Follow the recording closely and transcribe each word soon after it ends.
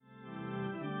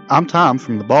I'm Tom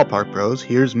from the Ballpark Bros.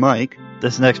 Here's Mike.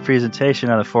 This next presentation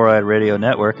on the Four Eyed Radio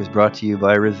Network is brought to you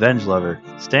by Revenge Lover.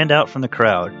 Stand out from the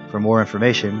crowd. For more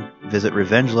information, visit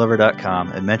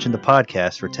revengelover.com and mention the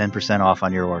podcast for 10% off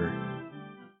on your order.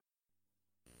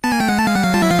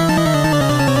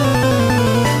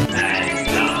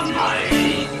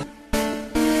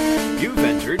 You've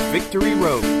entered Victory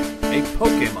Road, a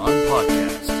Pokemon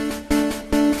podcast.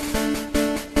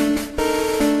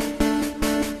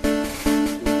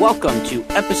 Welcome to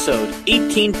episode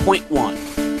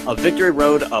 18.1 of Victory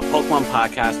Road, a Pokemon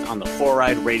podcast on the Four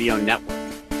Eyed Radio Network.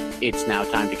 It's now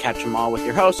time to catch them all with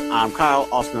your host. I'm Kyle,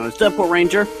 also known as Deadpool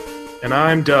Ranger. And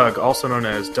I'm Doug, also known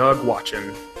as Doug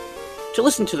Watchin. To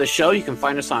listen to the show, you can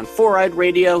find us on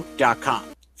foureyedradio.com.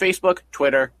 Facebook,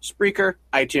 Twitter, Spreaker,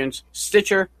 iTunes,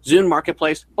 Stitcher, Zune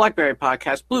Marketplace, BlackBerry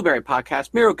Podcast, Blueberry Podcast,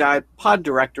 Miro Guide, Pod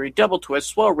Directory, Double Twist,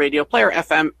 Swell Radio, Player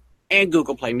FM, and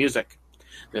Google Play Music.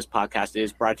 This podcast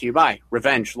is brought to you by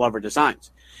Revenge Lover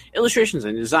Designs. Illustrations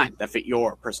and design that fit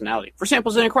your personality. For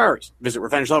samples and inquiries, visit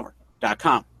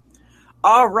revengelover.com.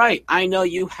 All right, I know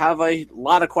you have a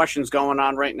lot of questions going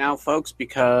on right now, folks,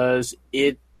 because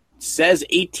it says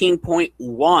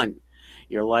 18.1.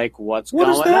 You're like, what's going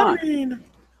on? What does that mean?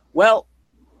 Well,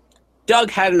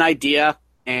 Doug had an idea,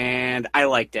 and I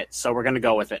liked it, so we're going to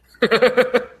go with it.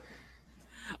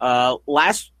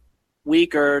 Last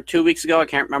week or 2 weeks ago, I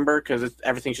can't remember because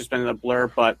everything's just been in a blur,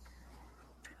 but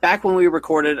back when we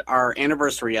recorded our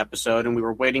anniversary episode and we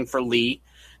were waiting for Lee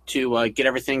to get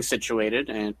everything situated,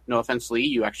 and no offense, Lee,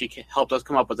 you actually helped us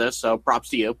come up with this, so props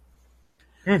to you.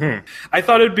 Mm-hmm. I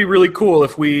thought it'd be really cool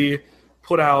if we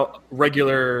put out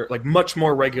regular, much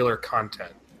more regular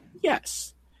content.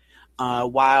 Yes.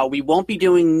 While we won't be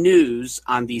doing news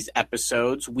on these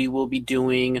episodes, we will be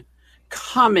doing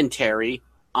commentary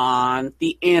on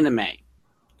the anime.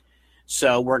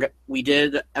 So we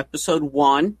did episode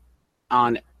 1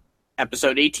 on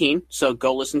episode 18, so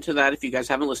go listen to that if you guys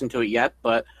haven't listened to it yet,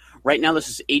 but right now this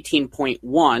is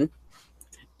 18.1,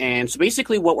 and so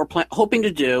basically what we're hoping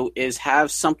to do is have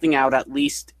something out at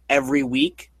least every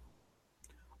week,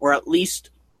 or at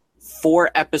least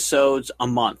 4 episodes a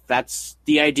month. That's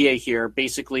the idea here.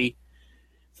 Basically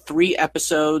 3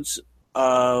 episodes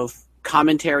of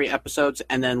commentary episodes,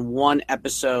 and then 1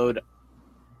 episode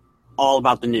all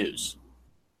about the news.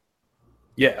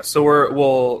 Yeah,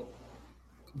 so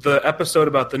the episode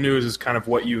about the news is kind of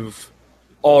what you've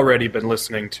already been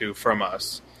listening to from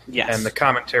us. Yes. And the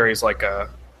commentary is like a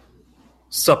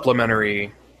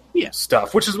supplementary Yeah.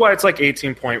 stuff, which is why it's like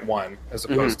 18.1 as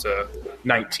opposed to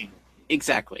 19.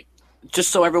 Exactly. Just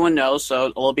so everyone knows, so a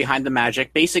little behind the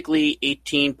magic, basically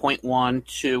 18.1,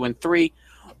 2, and 3,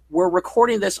 we're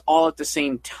recording this all at the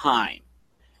same time.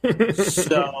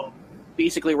 So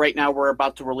basically right now we're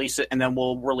about to release it, and then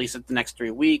we'll release it the next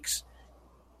 3 weeks.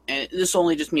 And this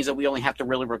only just means that we only have to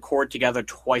really record together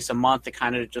twice a month. It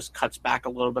kind of just cuts back a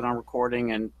little bit on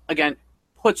recording and, again,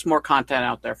 puts more content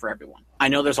out there for everyone. I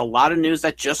know there's a lot of news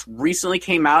that just recently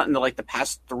came out in the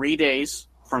past 3 days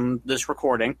from this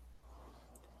recording.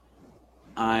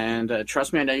 And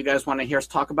trust me, I know you guys want to hear us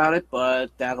talk about it,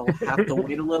 but that'll have to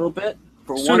wait a little bit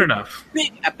for Soon one enough.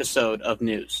 big episode of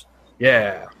news.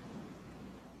 Yeah.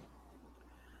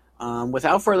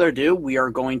 Without further ado, we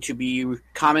are going to be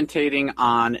commentating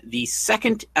on the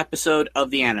 2nd episode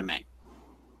of the anime.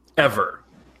 Ever.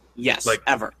 Yes,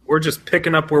 ever. We're just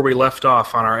picking up where we left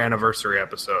off on our anniversary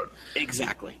episode.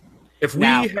 Exactly. If we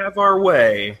have our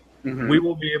way, we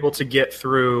will be able to get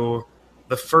through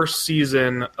the first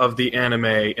season of the anime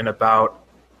in about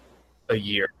a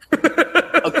year.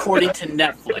 According to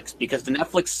Netflix, because the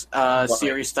Netflix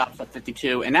series stops at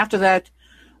 52, and after that,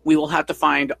 we will have to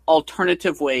find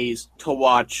alternative ways to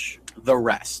watch the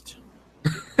rest.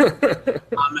 I'm going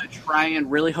to try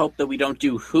and really hope that we don't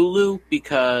do Hulu,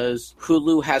 because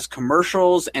Hulu has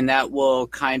commercials, and that will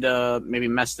kind of maybe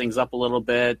mess things up a little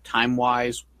bit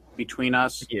time-wise between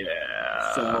us.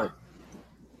 Yeah. So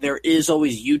there is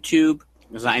always YouTube,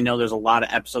 because I know there's a lot of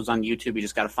episodes on YouTube. You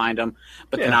just got to find them.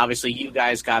 But then obviously you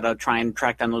guys got to try and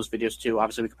track down those videos too.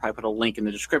 Obviously we could probably put a link in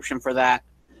the description for that.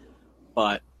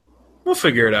 But we'll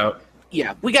figure it out.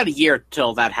 Yeah, we got a year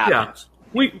till that happens.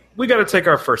 Yeah. We got to take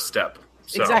our first step.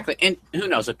 So. Exactly. And who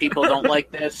knows, if people don't like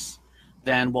this,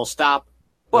 then we'll stop.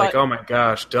 But, oh my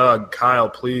gosh, Doug, Kyle,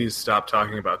 please stop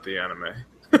talking about the anime.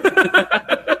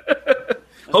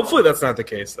 Hopefully that's not the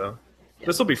case, though. Yeah.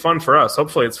 This will be fun for us.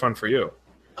 Hopefully it's fun for you.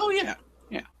 Oh, yeah.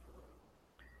 Yeah.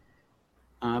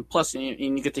 Plus,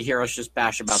 you get to hear us just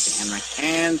bash about the anime.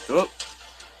 And,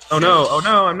 oh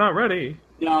no, I'm not ready.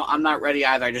 No, I'm not ready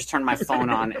either. I just turned my phone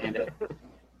on and it...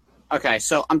 Okay,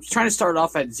 so I'm trying to start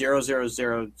off at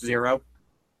 0000.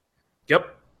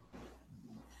 Yep.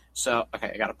 So,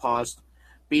 okay, I got to pause.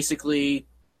 Basically,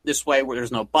 this way where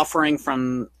there's no buffering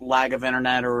from lag of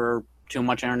internet or too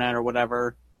much internet or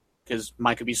whatever, because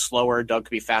Mike could be slower, Doug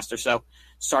could be faster. So,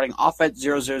 starting off at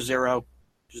 000,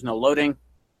 there's no loading.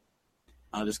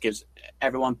 This gives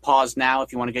everyone pause now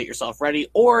if you want to get yourself ready,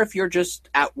 or if you're just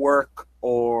at work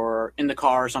or in the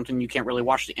car or something, you can't really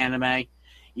watch the anime.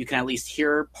 You can at least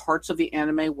hear parts of the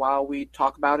anime while we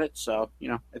talk about it. So,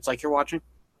 it's like you're watching.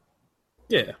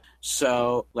 Yeah.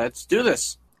 So, let's do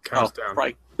this. Counts down.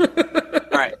 Right. All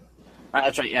right.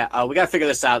 That's right. Yeah. We got to figure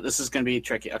this out. This is going to be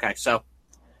tricky. Okay. So,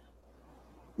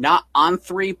 not on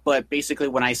 3, but basically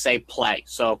when I say play.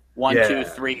 So, 1, 2,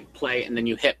 3, play, and then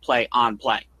you hit play on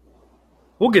play.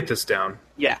 We'll get this down.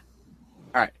 Yeah.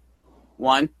 All right.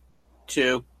 1,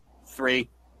 2, 3,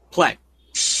 play.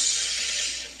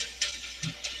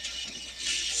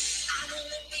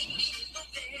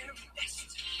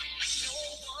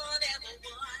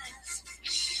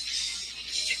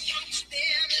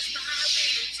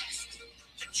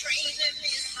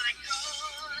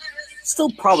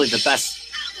 Still probably the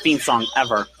best theme song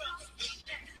ever.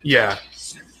 Yeah.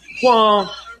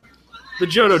 Well, the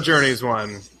Johto Journeys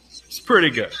one is pretty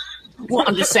good. Well,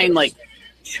 I'm just saying, like,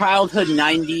 childhood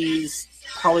 90s,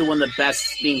 probably one of the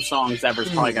best theme songs ever is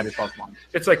probably got to be Pokemon.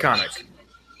 It's iconic.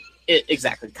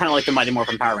 Exactly. Kind of like the Mighty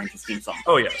Morphin Power Rangers theme song.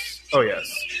 Oh, yes. Oh, yes.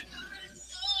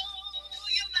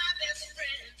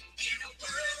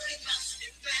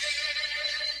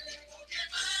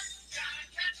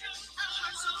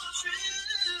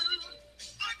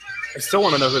 I still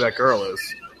want to know who that girl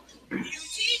is.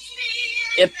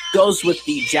 It goes with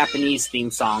the Japanese theme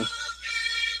song.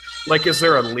 Like, is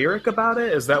there a lyric about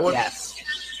it? Is that what? Yes.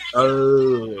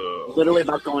 Oh. Literally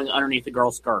about going underneath the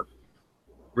girl's skirt.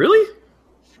 Really?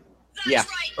 Yeah.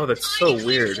 Oh, that's so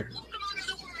weird.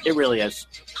 It really is.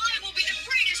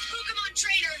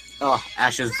 Oh,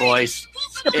 Ash's voice.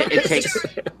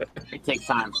 It takes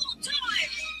time.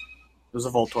 It was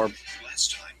a Voltorb.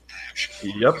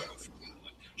 Yep.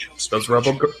 Those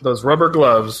rubber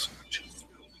gloves.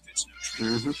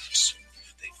 Mm-hmm.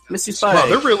 Missy Spy. Wow,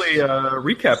 they're really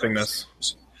recapping this.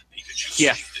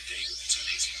 Yeah.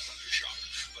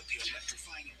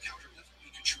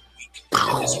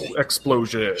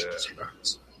 Explosion.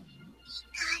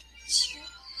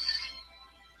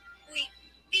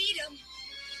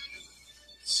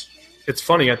 It's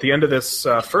funny, at the end of this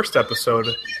first episode,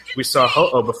 we saw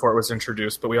Ho-Oh before it was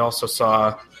introduced, but we also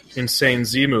saw insane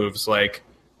Z moves like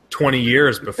 20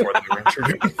 years before they were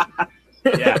introduced.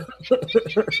 Yeah.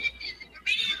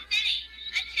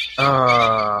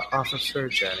 Officer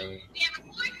Jenny.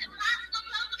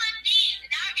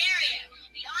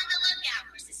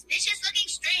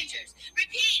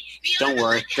 Don't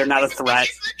worry, they're not a threat.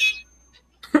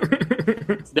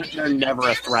 They're never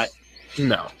a threat.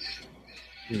 No.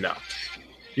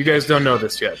 You guys don't know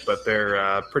this yet, but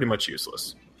they're pretty much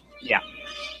useless. Yeah.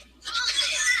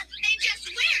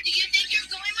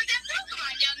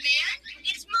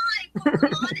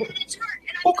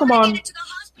 Pokemon.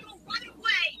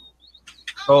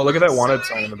 Oh, look at that wanted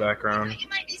sign in the background.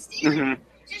 Mm-hmm.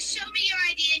 Just show me your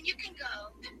ID and you can go.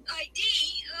 ID?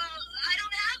 I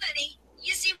don't have any.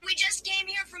 You see, we just came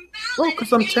here from Pallet. Oh,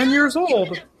 because I'm 10 years old.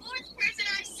 You're the fourth person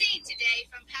I've seen today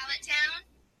from Pallet Town.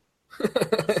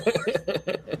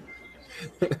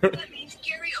 That means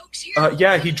Gary Oak's here.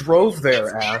 Yeah, he drove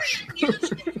there, Ash.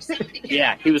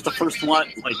 Yeah, he was the first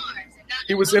one. Like,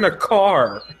 He was in a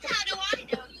car. How do I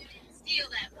know you didn't steal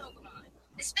that Pokemon?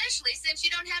 Especially since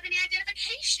you don't have any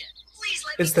identification. Please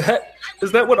let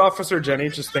Is that what Officer Jenny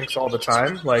just thinks all the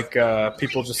time? Like,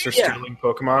 people just are stealing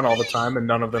Pokemon all the time and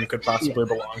none of them could possibly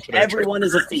belong to their everyone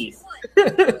is a thief.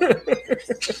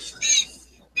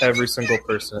 Every single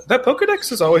person. That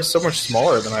Pokedex is always so much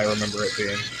smaller than I remember it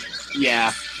being.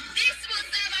 Yeah,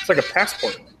 It's like a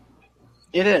passport,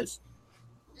 it is.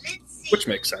 which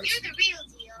makes sense. You're the real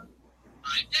deal.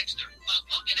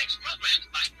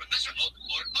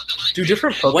 Do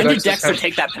different Pokedexes When did Dexter have...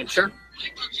 take that picture?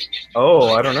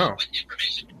 Oh, I don't know.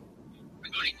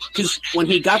 Because when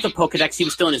he got the Pokedex, he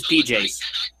was still in his PJs.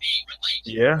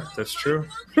 Yeah, that's true.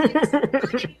 I didn't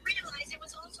realize it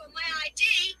was also my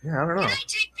ID. Yeah, I don't know. Can I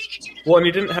take Pikachu to Well, and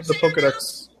he didn't have the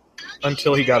Pokedex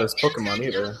until he got his Pokemon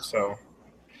either, so...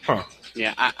 Huh.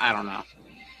 Yeah, I don't know.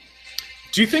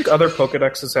 Do you think other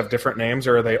Pokedexes have different names,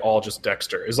 or are they all just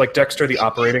Dexter? Is, like, Dexter the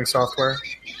operating software?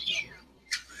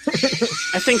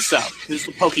 I think so. This is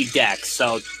the Pokédex,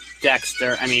 so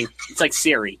Dexter. I mean, it's like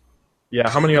Siri. Yeah,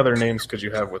 how many other names could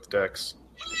you have with Dex?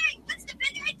 Hey, what's the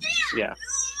big idea? Yeah.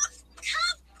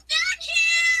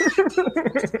 Come back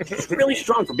here! She's really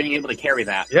strong for being able to carry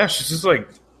that. Yeah, she's just, like,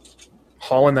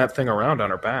 hauling that thing around on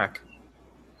her back.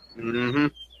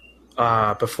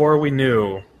 Mm-hmm. Before we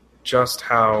knew just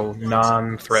how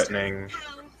non-threatening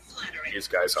these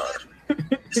guys are.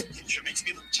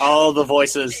 All the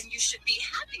voices. You should be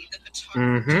happy that the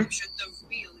Mhm. target captured the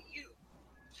real you.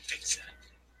 Fix that.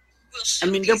 We'll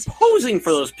I mean, they're showcase posing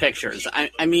for those pictures.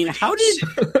 I mean, how did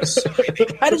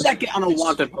that get on a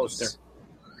wanted poster?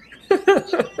 I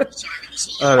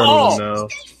don't Oh. even know.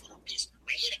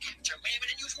 We're here to capture rare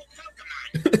and unusual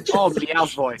Pokemon. Oh,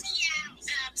 Meow's voice.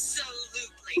 Yeah,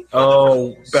 absolutely.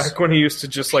 Oh, back when he used to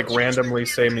just like randomly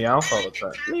say Meowth all the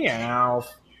time. Meowth.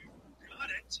 Got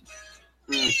it.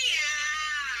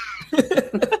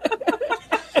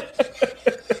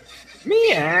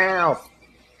 Meow.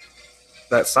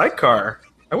 That sidecar.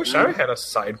 I wish I had a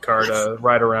sidecar to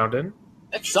ride around in.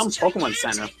 That's some Pokemon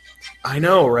Center. I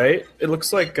know, right? It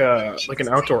looks like an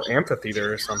outdoor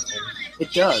amphitheater or something.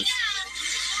 It does.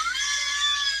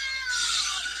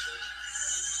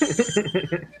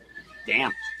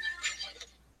 Damn.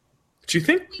 Do you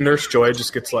think Nurse Joy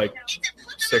just gets like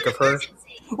sick of her?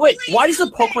 Wait, why does the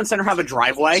Pokemon Center have a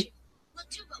driveway? We'll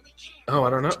do what we can. Oh, I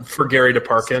don't know. For Gary to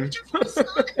park in.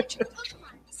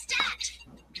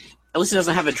 At least it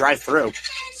doesn't have a drive-through.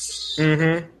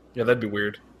 Mm-hmm. Yeah, that'd be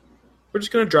weird. We're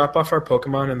just gonna drop off our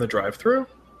Pokemon in the drive-thru.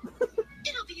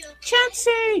 It'll be okay.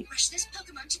 Chansey! Rush this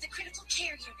Pokemon to the critical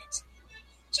care unit.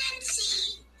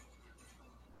 Chansey!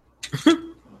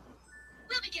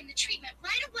 We'll begin the treatment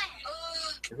right away.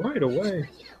 Right away.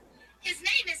 His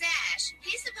name is Ash.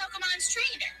 He's the Pokemon's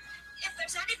trainer. If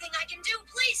there's anything I can do,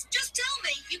 please just tell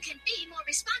me. You can be more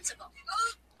responsible.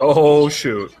 Oh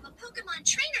shoot. I'm a Pokemon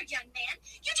trainer, young man.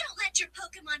 You don't let your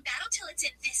Pokemon battle till it's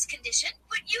in this condition.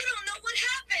 But you don't know what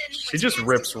happened. She just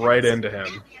rips right into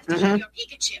him. Mhm. Your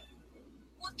Pikachu.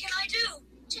 What can I do?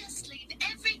 Just leave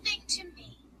everything to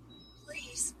me.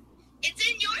 Please. It's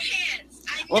in your hands.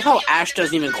 I love know how you'll Ash do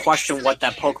doesn't even it. question what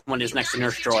that Pokemon is next to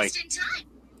Nurse Joy. Just in time.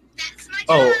 That's my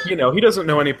Oh, job. you know, he doesn't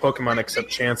know any Pokemon except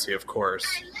Chansey, of course.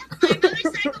 I left my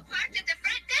motorcycle parked at the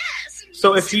front desk.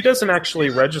 So if he doesn't actually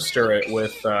register it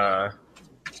with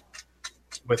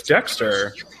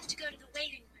Dexter, You'll have to go to the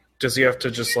waiting room. does he have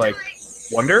to just like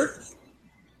wonder?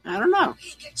 I don't know.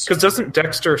 Because doesn't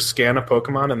Dexter scan a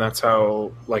Pokemon and that's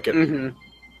how like it Mm-hmm.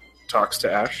 talks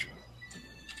to Ash?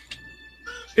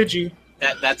 Pidgey.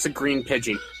 That's a green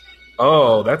Pidgey.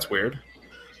 Oh, that's weird.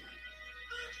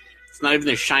 It's not even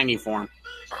a shiny form.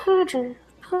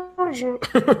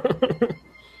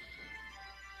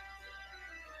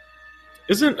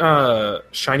 Isn't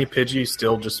shiny Pidgey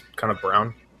still just kind of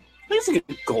brown? I think it's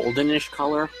like a goldenish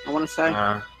color, I want to say.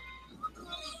 I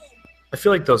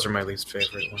feel like those are my least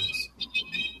favorite ones.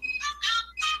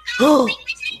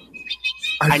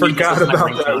 I I need to forgot listen to my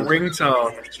about that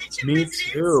ringtone. Me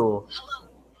too.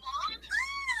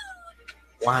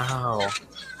 Wow.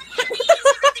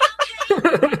 The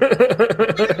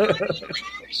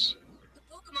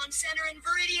Pokemon Center in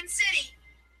Viridian City.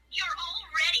 You're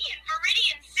already in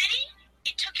Viridian City?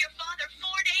 It took your father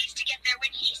 4 days to get there when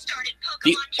he started Pokemon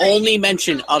The training. only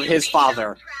mention of his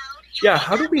father. Yeah,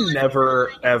 how do we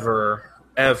never, ever,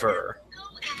 ever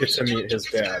get to meet his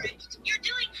dad? You're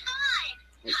doing fine.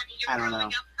 Honey, you're I don't know. growing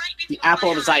up right The before apple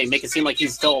of my his eye eyes. make it seem like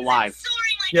he's still alive.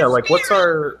 Soaring like Yeah, a like what's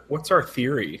sparrow. our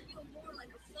theory? You're more like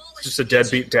a fallen Just a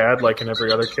deadbeat dad like in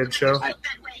every other kid show?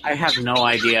 I have no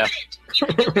idea.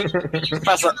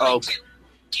 Professor Oak.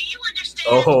 Do you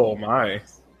understand? Oh my. And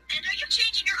are you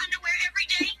changing your underwear every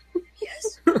day?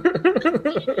 Yes.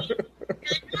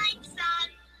 Good night, son.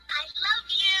 I love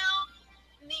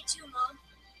you. Me too, Mom.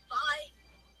 Bye.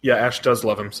 Yeah, Ash does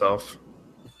love himself.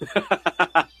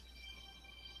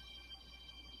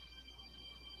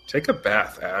 Take a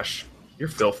bath, Ash. You're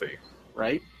filthy.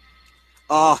 Right?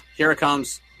 Oh, here it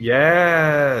comes.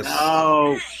 Yes.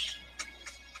 No.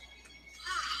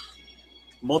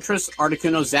 Moltres,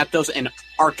 Articuno, Zapdos, and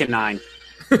Arcanine.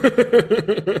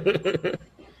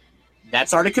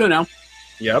 That's Articuno.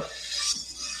 Yep.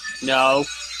 No.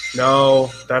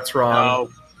 No, that's wrong.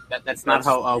 No. That's not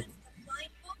Ho-Oh.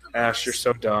 Ash, you're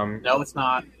so dumb. No, it's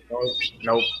not.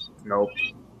 Nope. Nope.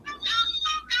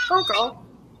 Don't go.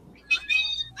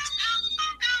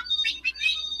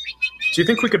 Do you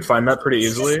think we could find that pretty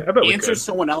easily? I bet we Answer could.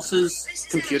 someone else's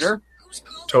computer?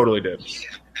 Totally did. I'm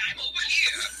over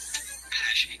here.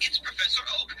 Ash, it's Professor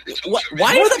Oak. What?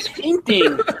 Why is the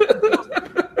painting?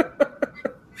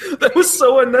 That was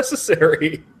so unnecessary.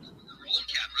 Roll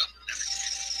camera.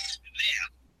 There.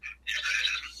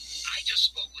 I just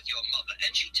spoke with your mother,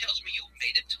 and she tells me you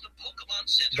made it to the Pokemon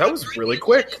Center. That was really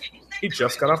quick. He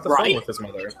just got off the phone Right. with his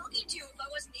mother. Talking to you if I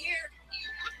wasn't here. You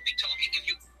couldn't be talking if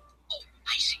you. Oh,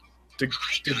 I see.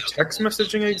 Did text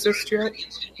messaging exist yet?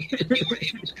 You were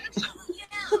able to answer.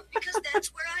 Yeah. because that's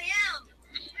where I am.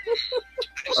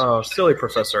 Oh, silly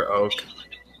Professor Oak.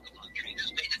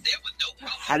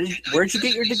 Where'd you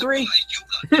get your degree?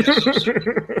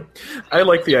 I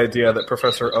like the idea that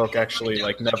Professor Oak actually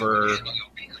never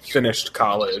finished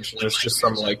college. It's just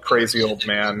some crazy old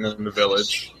man in the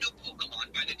village.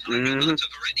 Mhm.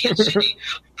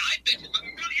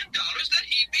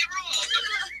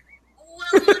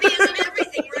 Well, money isn't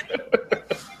everything, right?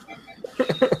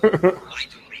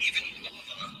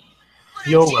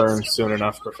 You'll learn soon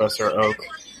enough, Professor Oak. It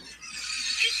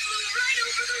flew right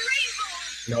over the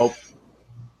rainbow. Nope.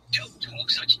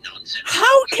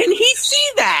 How can he see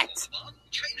that?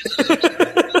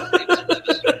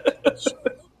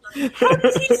 How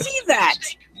does he see that?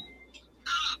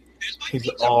 He's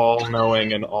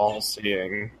all-knowing and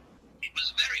all-seeing. It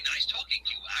was very nice talking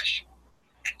to you, Ash.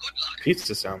 And good luck.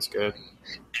 Pizza sounds good.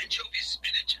 Anchovy,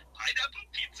 spinach, and pineapple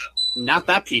pizza. Not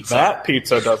that pizza. That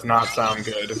pizza does not sound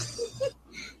good.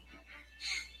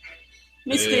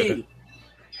 Misty. I knew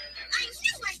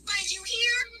I'd find you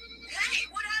here. Hey,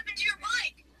 what happened to your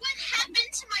bike? What happened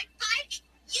to my bike?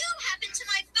 You happened to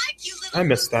my bike, you little... I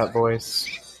miss that voice.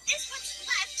 This is what's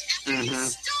left after you Mhm.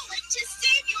 stole it to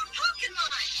save your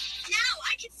Pokemon. Now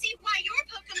I can see why your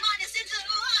Pokemon is in the...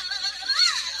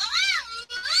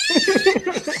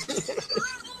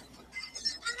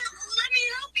 Let me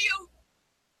help you.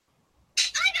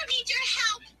 I don't need your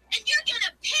help, and you're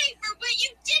gonna pay for what you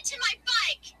did to my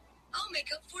bike. I'll make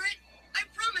up for it. I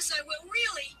promise I will,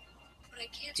 really. But I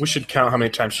can't... We should count how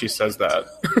many times she says that.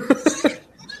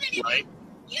 Right.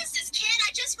 Useless kid,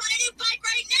 I just want a new bike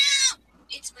right now!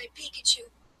 It's my Pikachu.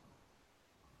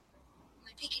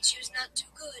 My Pikachu's not too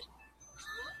good.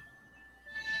 Huh?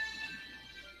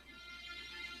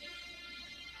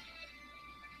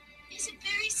 Is it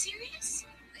very serious?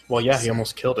 Well, yeah, he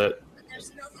almost killed it. But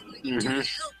there's nothing we can do to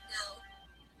Mhm. help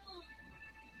now.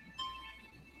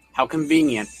 How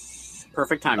convenient.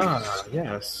 Perfect timing. Ah,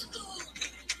 yes.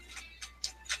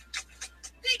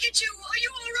 Pikachu, are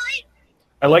you alright?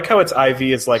 I like how its IV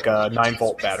is like a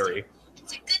 9-volt battery.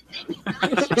 It's a good thing you got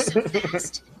here so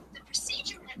fast. The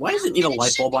procedure went Why does it well, need a and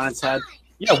light should bulb be on its head? fine.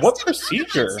 Yeah, what Thanks to the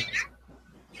procedure? Pokemon Center.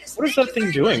 Yes, What is thank that you thing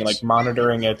very doing? much. Like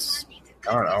monitoring its,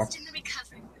 I don't know, In the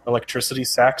recovery. electricity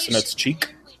sacks in its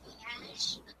cheek?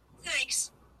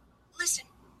 Thanks. Listen,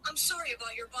 I'm sorry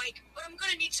about your bike, but I'm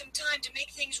gonna need some time to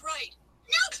make things right.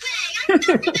 No way! I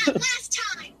remember that last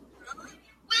time!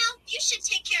 Well, you should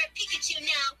take care of Pikachu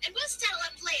now, and we'll settle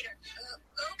up later.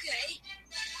 Okay.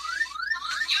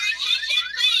 Your attention,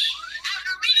 please! Our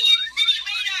Viridian City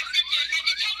radar sensors have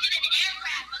detected an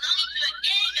aircraft belonging to a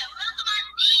gang of Pokemon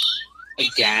thieves. A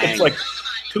gang. It's like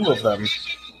 2 of them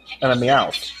and a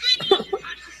Meowth.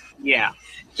 Yeah.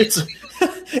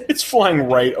 It's flying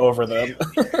right over them.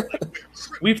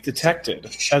 We've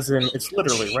detected, as in it's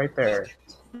literally right there.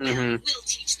 Mm-hmm. We'll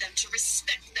teach them to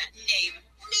respect that name.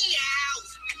 Meow!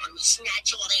 When we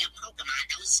snatch all their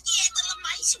Pokemon, those scared little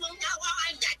mice will know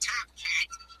I'm the top cat.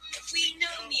 We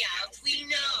know, Meow, we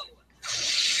know.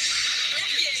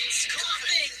 Begins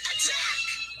coughing attack!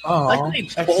 Oh,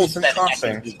 excellent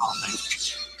coughing.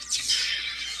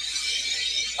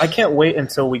 I can't wait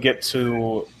until we get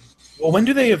to... Well, when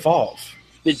do they evolve?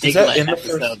 The Is that Diglett in the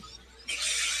episode.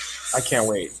 I can't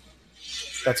wait.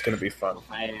 That's going to be fun.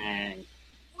 Dang.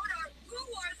 Who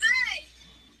are they?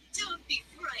 Don't be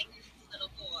frightened, little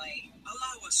boy.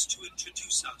 Allow us to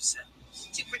introduce ourselves.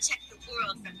 To protect the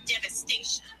world from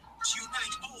devastation. To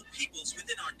unite all peoples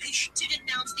within our nation. To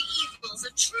denounce the evils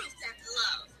of truth and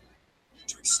love.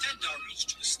 To extend our reach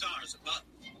to the stars above.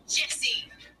 Jesse.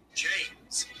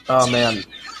 James. Oh, man.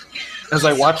 As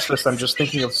I watch this, I'm just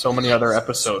thinking of so many other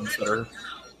episodes that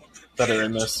are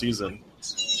in this season.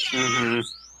 Mm-hmm. That's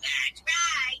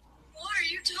right. What are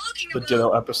you talking The about?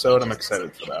 Ditto episode, I'm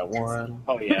excited for that one.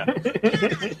 Oh, yeah. You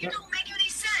don't make any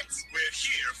sense. We're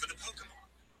here for the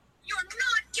Pokemon. You're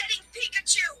not getting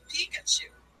Pikachu. Pikachu.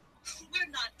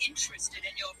 We're not interested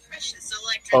in your precious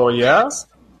electric. Oh, yeah?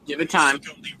 Give it time. It's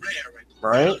only rare and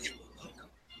Right? valuable Pokemon.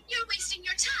 You're wasting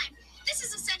your time. This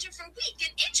is a center for weak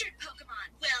and injured Pokemon.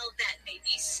 Well, that may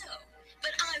be so,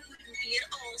 but I wouldn't be at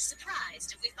all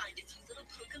surprised if we find a few little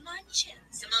Pokemon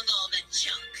gems among all the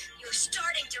junk. You're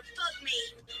starting to bug me.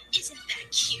 Isn't that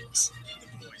cute?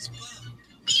 The boys bug.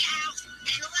 Meow,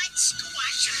 and let's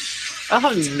squash 'em. I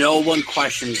love how no one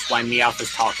questions why Meowth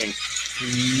is talking.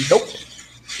 Nope.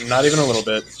 Not even a little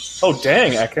bit. Oh,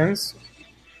 dang, Ekans.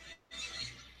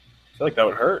 I feel like that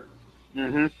would hurt.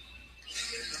 Mm-hmm.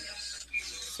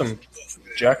 Some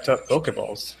jacked up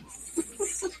Pokeballs.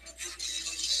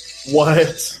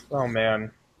 What? Oh,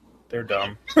 man. They're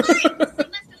dumb. You must have come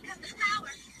to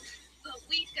power. But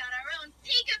we've got our own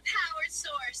Pika Power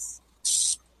source.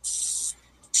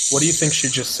 What do you think she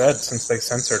just said since they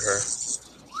censored her?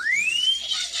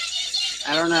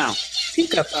 I don't know.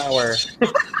 Pika power.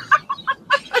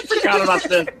 I forgot about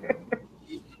this.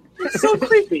 It's so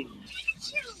creepy.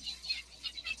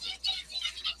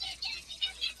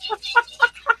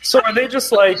 So are they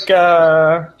just like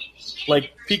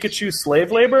Pikachu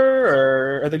slave labor,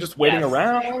 or are they just waiting Yes.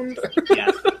 around?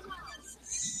 Yes.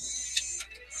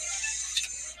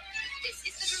 This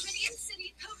is the Viridian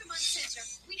City Pokemon Center.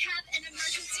 We have an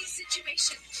emergency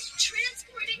situation.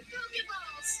 Transporting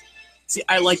Pokeballs. See,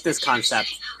 I like this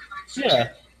concept. Yeah.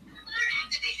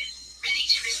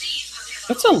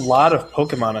 That's a lot of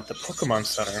Pokemon at the Pokemon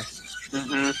Center.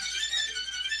 Mm-hmm.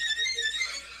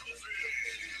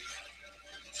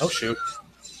 Oh, shoot.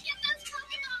 Get those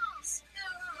Pokeballs.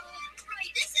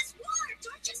 Right, this is war.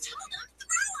 Don't just hold them.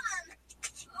 Throw them.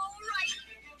 All right,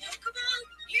 Pokemon,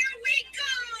 here we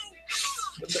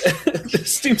go.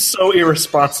 This seems so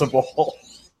irresponsible.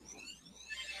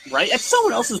 Right? It's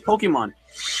someone else's Pokemon.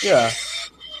 Yeah.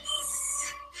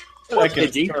 Poor That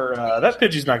kid- Pidgey. that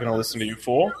Pidgey's not going to listen to you,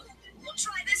 fool. We'll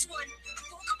try this one.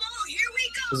 Pokeball, here we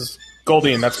go. This is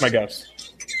Goldeen, that's my guess.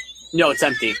 No, it's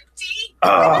empty. Empty.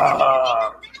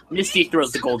 Ah. Misty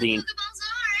throws the Goldeen. Pokeballs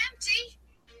are empty.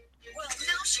 Well,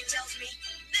 now she tells me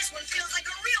this one feels like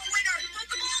a real winner.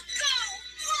 Pokeball,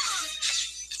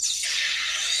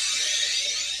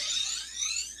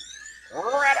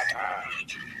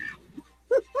 go.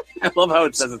 I love how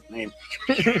it says its name.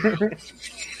 I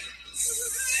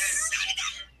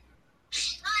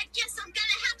guess I'm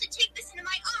gonna have to take this into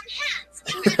my own hands.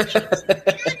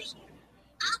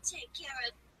 I'll take care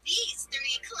of these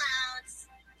three clowns.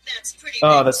 That's pretty.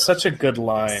 Oh, that's such a good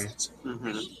line.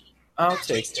 Mm-hmm. I'll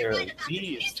take care of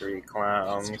these three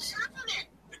clowns. Compliment.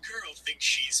 The girl thinks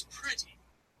she's pretty.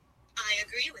 I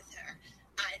agree with her.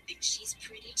 I think she's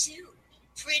pretty too.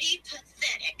 Pretty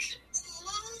pathetic.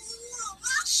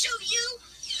 I'll show you.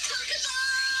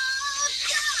 Pokeball,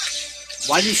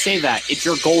 go! Why do you say that? It's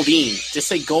your Goldeen. Just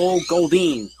say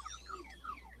Goldeen.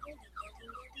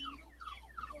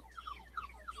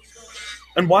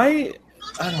 And why?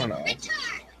 I don't know. Return.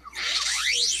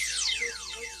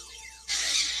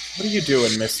 What are you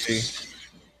doing, Misty?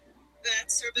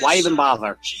 That's her best Why even shot.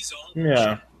 bother? She's all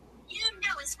Yeah. You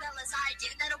know as well as I do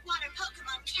that a water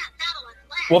Pokemon can't battle on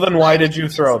land. Well, then why did you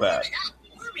throw that?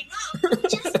 Warming up.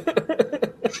 Just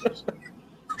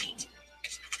right.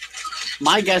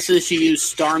 My guess is she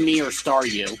used Starmie or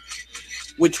Staryu,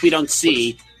 which we don't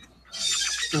see,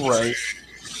 Right.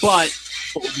 but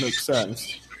That would make sense.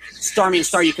 Starmie and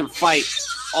Staryu can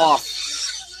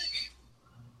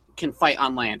fight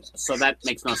on land. So that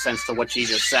makes no sense to what she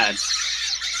just said.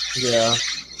 Yeah.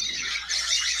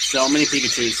 So many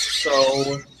Pikachus.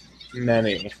 So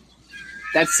many.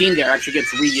 That scene there actually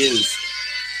gets reused.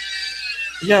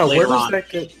 Yeah, Later where does on. that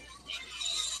get?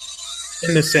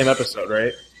 In the same episode,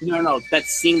 right? No, that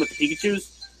scene with the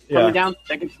Pikachus Yeah. coming down,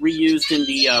 that gets reused in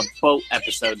the boat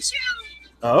episodes.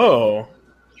 Oh.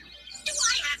 Do I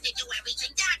have to do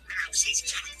everything that mouse is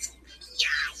tough? Yeah,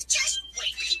 just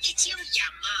wait. Pikachu,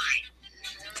 you're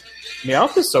mine.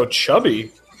 Meowth is so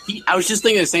chubby. I was just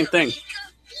thinking the same thing.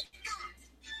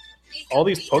 All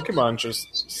these Pokemon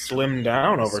just slim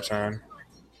down over time.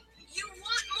 You want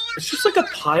more? It's just like a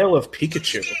pile of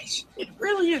Pikachu. It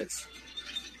really is.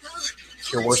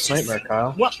 It's your worst nightmare,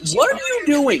 Kyle. What are you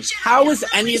doing? How is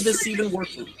any of this even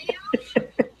working?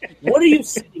 What are you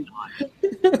sitting on?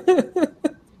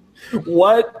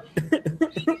 What?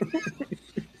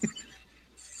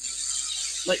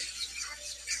 Like,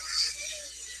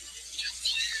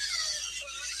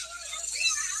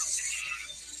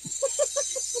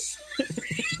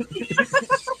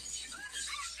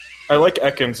 I like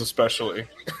Ekans especially.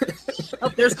 oh,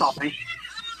 there's coughing.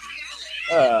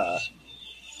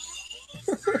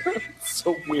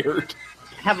 So weird.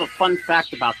 I have a fun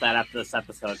fact about that after this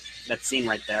episode. That scene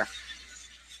right there.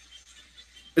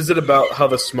 Is it about how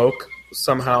the smoke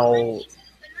somehow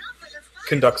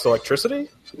conducts electricity?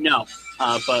 No,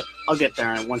 but I'll get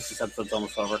there once this episode's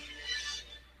almost over.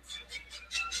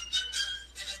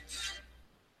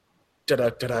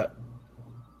 Da-da-da-da.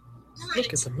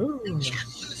 Look at the moon.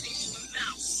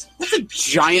 That's a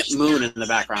giant moon in the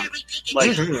background.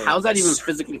 Like, Mhm. how's that even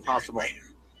physically possible? a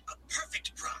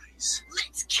perfect prize.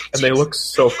 Let's catch And they look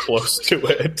so close to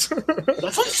it.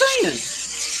 That's what I'm saying.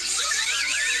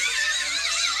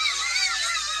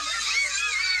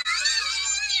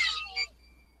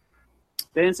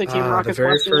 They didn't say Team the Rocket's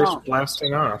very blasting first off.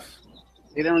 blasting off.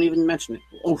 They don't even mention it.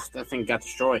 Oof, that thing got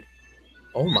destroyed.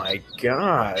 Oh my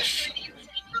gosh.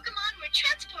 Pokemon were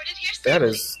transported here That safely.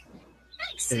 is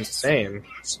Thanks. insane.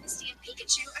 Ash, Misty, and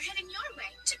Pikachu are heading your way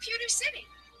to Pewter City.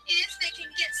 If they can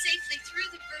get safely through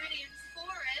the Viridian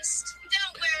Forest.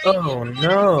 Oh, Don't worry.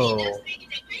 no. They can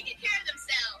take really good care of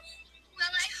themselves.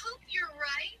 Well, I hope you're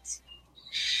right.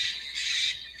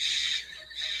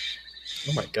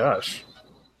 Oh my gosh.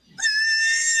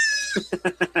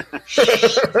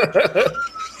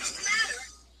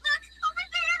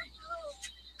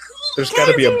 There's got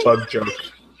to be a bug joke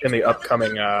in the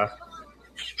upcoming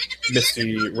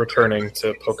Misty returning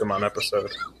to Pokemon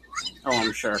episode. Oh,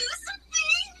 I'm sure.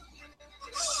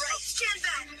 Stand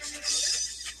back.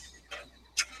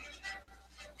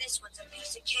 This one's a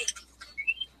piece of cake.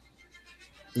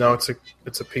 No,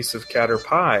 it's a piece of cat or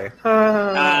pie.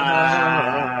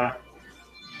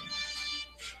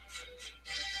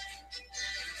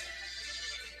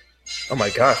 Oh my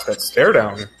gosh, that stare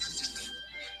down.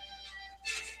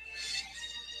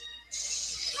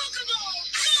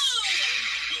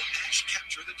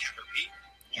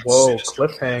 Whoa,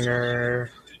 cliffhanger.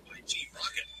 By Team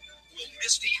Rocket. Will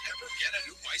Misty ever get a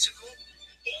new bicycle?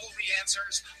 All the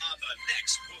answers on the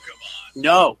next Pokemon.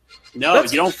 No,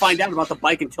 That's- you don't find out about the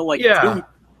bike until like Yeah. till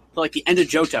like the end of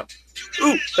Johto.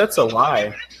 Ooh, that's a lie.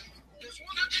 There's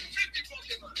 150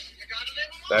 Pokemon. You gotta name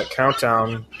them all. That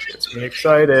countdown gets me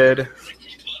excited.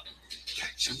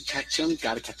 Catch 'em,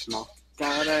 gotta catch 'em all.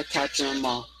 Gotta catch 'em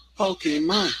all.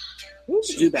 Pokemon.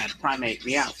 Zubat, Primate,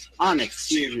 Meowth, Onyx,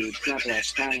 Geodude, Grandpash,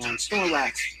 Skyline,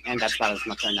 Snorlax, and that's about as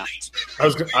much I know.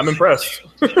 I'm impressed.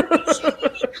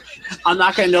 I'm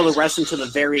not gonna know the rest until the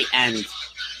very end.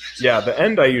 Yeah, the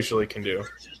end I usually can do.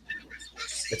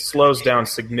 It slows down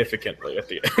significantly at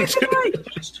the end.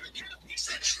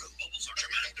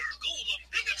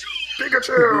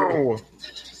 Pikachu!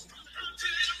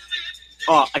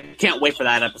 Oh, I can't wait for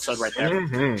that episode right there.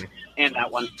 Mm-hmm. And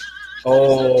that one.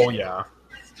 Oh, yeah.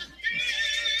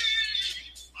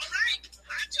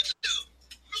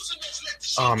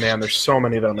 Oh, man, there's so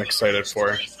many that I'm excited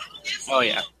for. Oh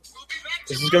yeah.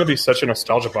 This is going to be such a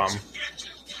nostalgia bomb.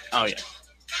 Oh yeah.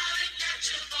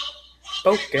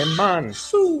 Pokemon.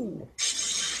 Sue.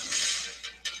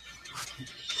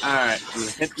 Alright, I'm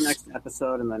gonna hit the next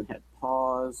episode and then hit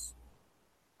pause.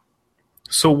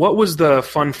 So what was the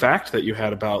fun fact that you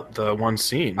had about the one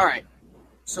scene? Alright.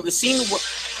 So the scene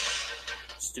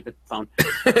stupid phone.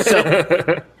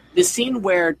 So the scene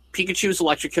where Pikachu's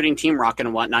electrocuting Team Rocket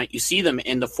and whatnot, you see them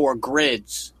in the 4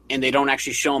 grids, and they don't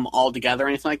actually show them all together or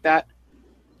anything like that.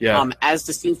 Yeah. As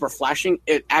the scenes were flashing,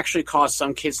 it actually caused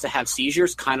some kids to have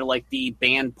seizures, kind of like the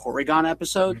banned Porygon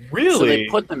episode. Really? So they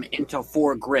put them into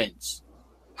 4 grids.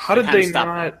 How did kinda they stop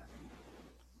not...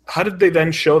 How did they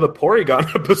then show the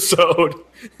Porygon episode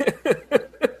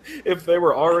if they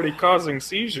were already causing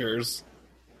seizures?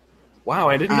 Wow,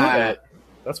 I didn't know that.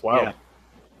 That's wild. Yeah.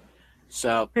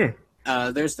 So,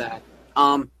 there's that.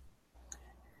 Yeah,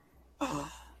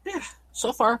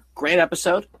 so far, great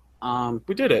episode.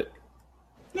 We did it.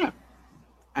 Yeah,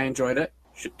 I enjoyed it.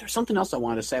 There's something else I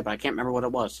wanted to say, but I can't remember what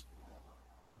it was.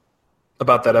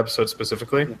 About that episode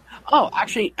specifically? Oh,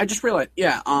 actually, I just realized.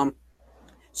 Yeah.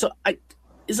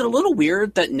 Is it a little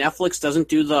weird that Netflix doesn't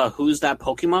do the Who's That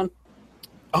Pokemon?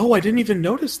 Oh, I didn't even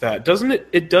notice that. Doesn't it?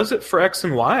 It does it for X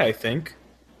and Y, I think.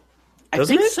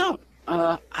 Doesn't I think it? so.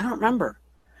 I don't remember.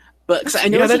 But 'cause I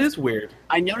noticed that is weird.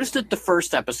 I noticed it the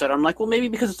first episode. I'm like, well, maybe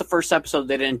because it's the first episode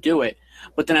they didn't do it.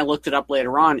 But then I looked it up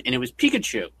later on, and it was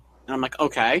Pikachu. And I'm like,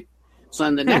 okay. So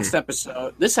then the next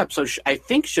episode, this episode, I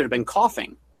think should have been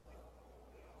Coughing.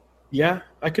 Yeah,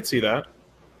 I could see that.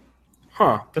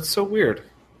 Huh, that's so weird.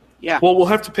 Yeah. Well, we'll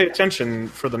have to pay attention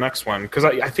for the next one, because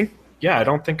I think, I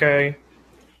don't think I...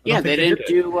 Yeah, they didn't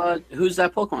did it. do Who's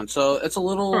That Pokemon. So it's a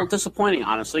little disappointing,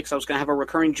 honestly, because I was going to have a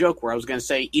recurring joke where I was going to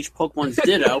say each Pokemon's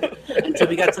Ditto until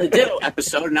we got to the Ditto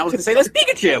episode, and I was going to say that's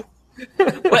Pikachu.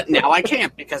 But now I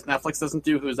can't because Netflix doesn't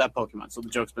do Who's That Pokemon, so the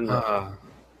joke's been ruined.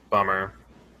 Bummer.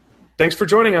 Thanks for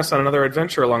joining us on another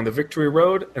adventure along the Victory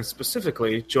Road, and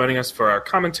specifically joining us for our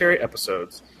commentary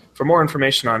episodes. For more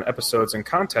information on episodes and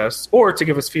contests, or to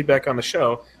give us feedback on the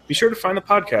show, be sure to find the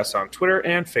podcast on Twitter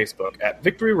and Facebook at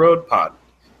Victory Road Pod.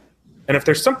 And if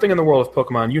there's something in the world of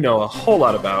Pokemon you know a whole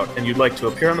lot about and you'd like to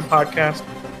appear on the podcast,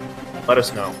 let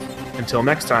us know. Until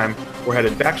next time, we're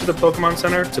headed back to the Pokemon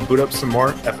Center to boot up some more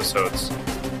episodes.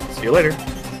 See you later.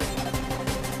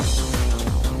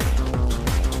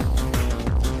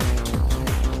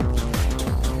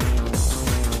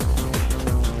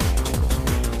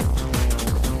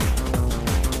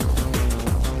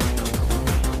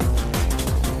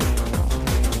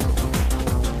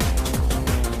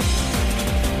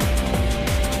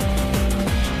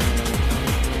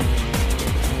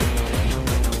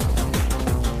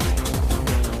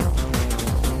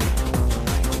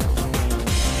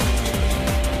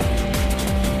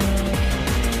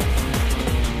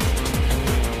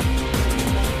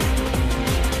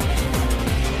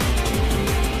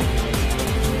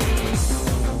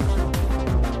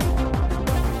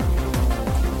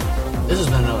 This has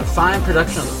been another fine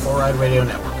production of the 4Ride Radio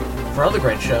Network. For other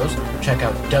great shows, check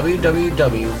out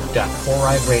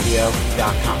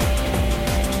www.4rideradio.com.